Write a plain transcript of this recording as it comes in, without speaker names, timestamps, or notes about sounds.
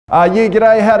Yeah,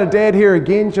 g'day, How to Dad here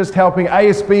again, just helping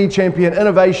ASB champion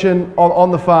innovation on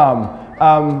the farm.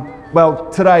 Well,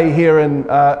 today here in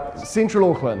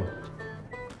central Auckland.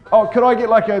 Oh, could I get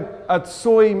like a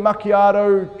soy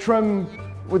macchiato trim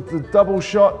with the double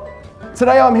shot?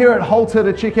 Today I'm here at Halter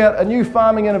to check out a new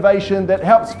farming innovation that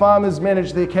helps farmers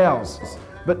manage their cows.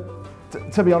 But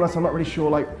to be honest, I'm not really sure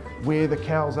like where the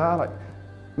cows are. Like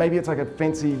maybe it's like a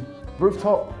fancy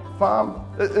rooftop farm.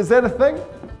 Is that a thing?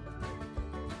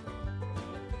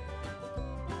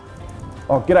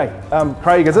 Oh, g'day.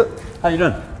 Craig, is it? How you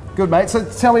doing? Good, mate. So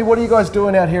tell me, what are you guys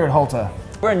doing out here at Halter?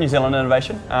 We're a New Zealand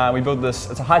innovation. We built this,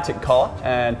 it's a high-tech collar,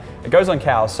 and it goes on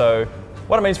cows. So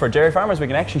what it means for a dairy farmer is we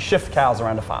can actually shift cows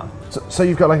around a farm. So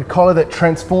you've got like a collar that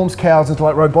transforms cows into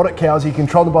like robotic cows. You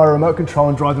control them by a remote control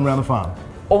and drive them around the farm.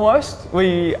 Almost.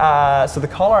 So the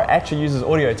collar actually uses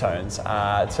audio tones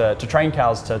to train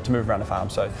cows to move around the farm.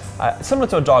 So similar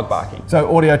to a dog barking.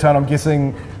 So audio tone, I'm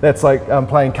guessing that's like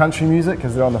playing country music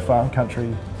because they're on the farm,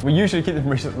 country. We usually keep them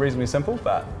reasonably simple,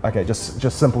 but... Okay, just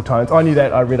simple tones. I knew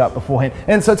that, I read up beforehand.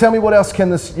 And so tell me, what else can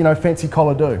this fancy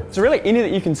collar do? So really any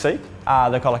that you can see,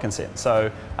 the collar can see it. So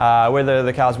whether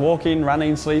the cow's walking,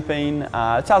 running, sleeping,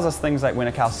 it tells us things like when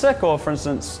a cow's sick, or for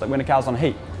instance, like when a cow's on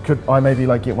heat. Could I maybe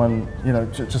like get one,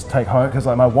 just take home? Because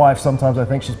like my wife, sometimes I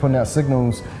think she's putting out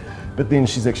signals, but then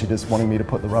she's actually just wanting me to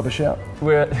put the rubbish out.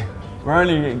 We're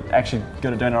only actually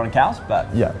good at doing it on cows,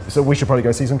 but... Yeah, so we should probably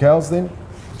go see some cows then?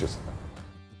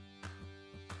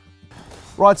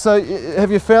 Right, so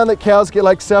have you found that cows get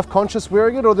like self-conscious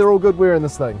wearing it, or they're all good wearing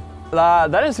this thing? They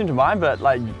don't seem to mind, but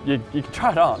like you can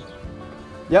try it on.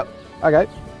 Yep, okay.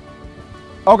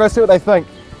 I'll go see what they think.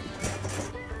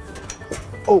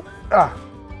 Oh,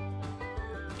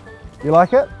 You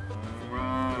like it?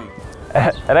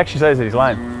 It actually says that he's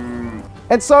lame.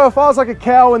 And so if I was like a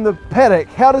cow in the paddock,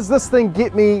 how does this thing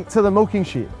get me to the milking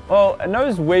shed? Well, it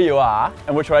knows where you are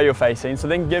and which way you're facing, so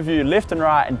then give you left and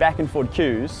right and back and forward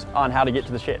cues on how to get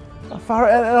to the shed. And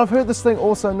I've heard this thing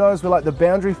also knows where like the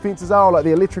boundary fences are, or like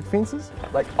the electric fences.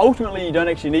 Like ultimately you don't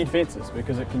actually need fences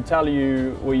because it can tell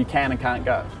you where you can and can't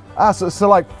go. So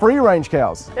like free range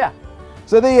cows? Yeah.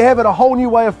 So there you have it, a whole new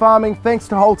way of farming thanks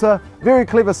to Halter. Very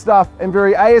clever stuff and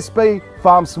very ASB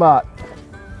Farmsmart.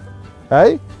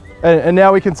 Hey? And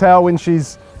now we can tell when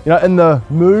she's in the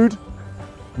mood,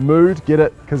 get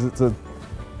it, because it's a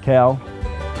cow.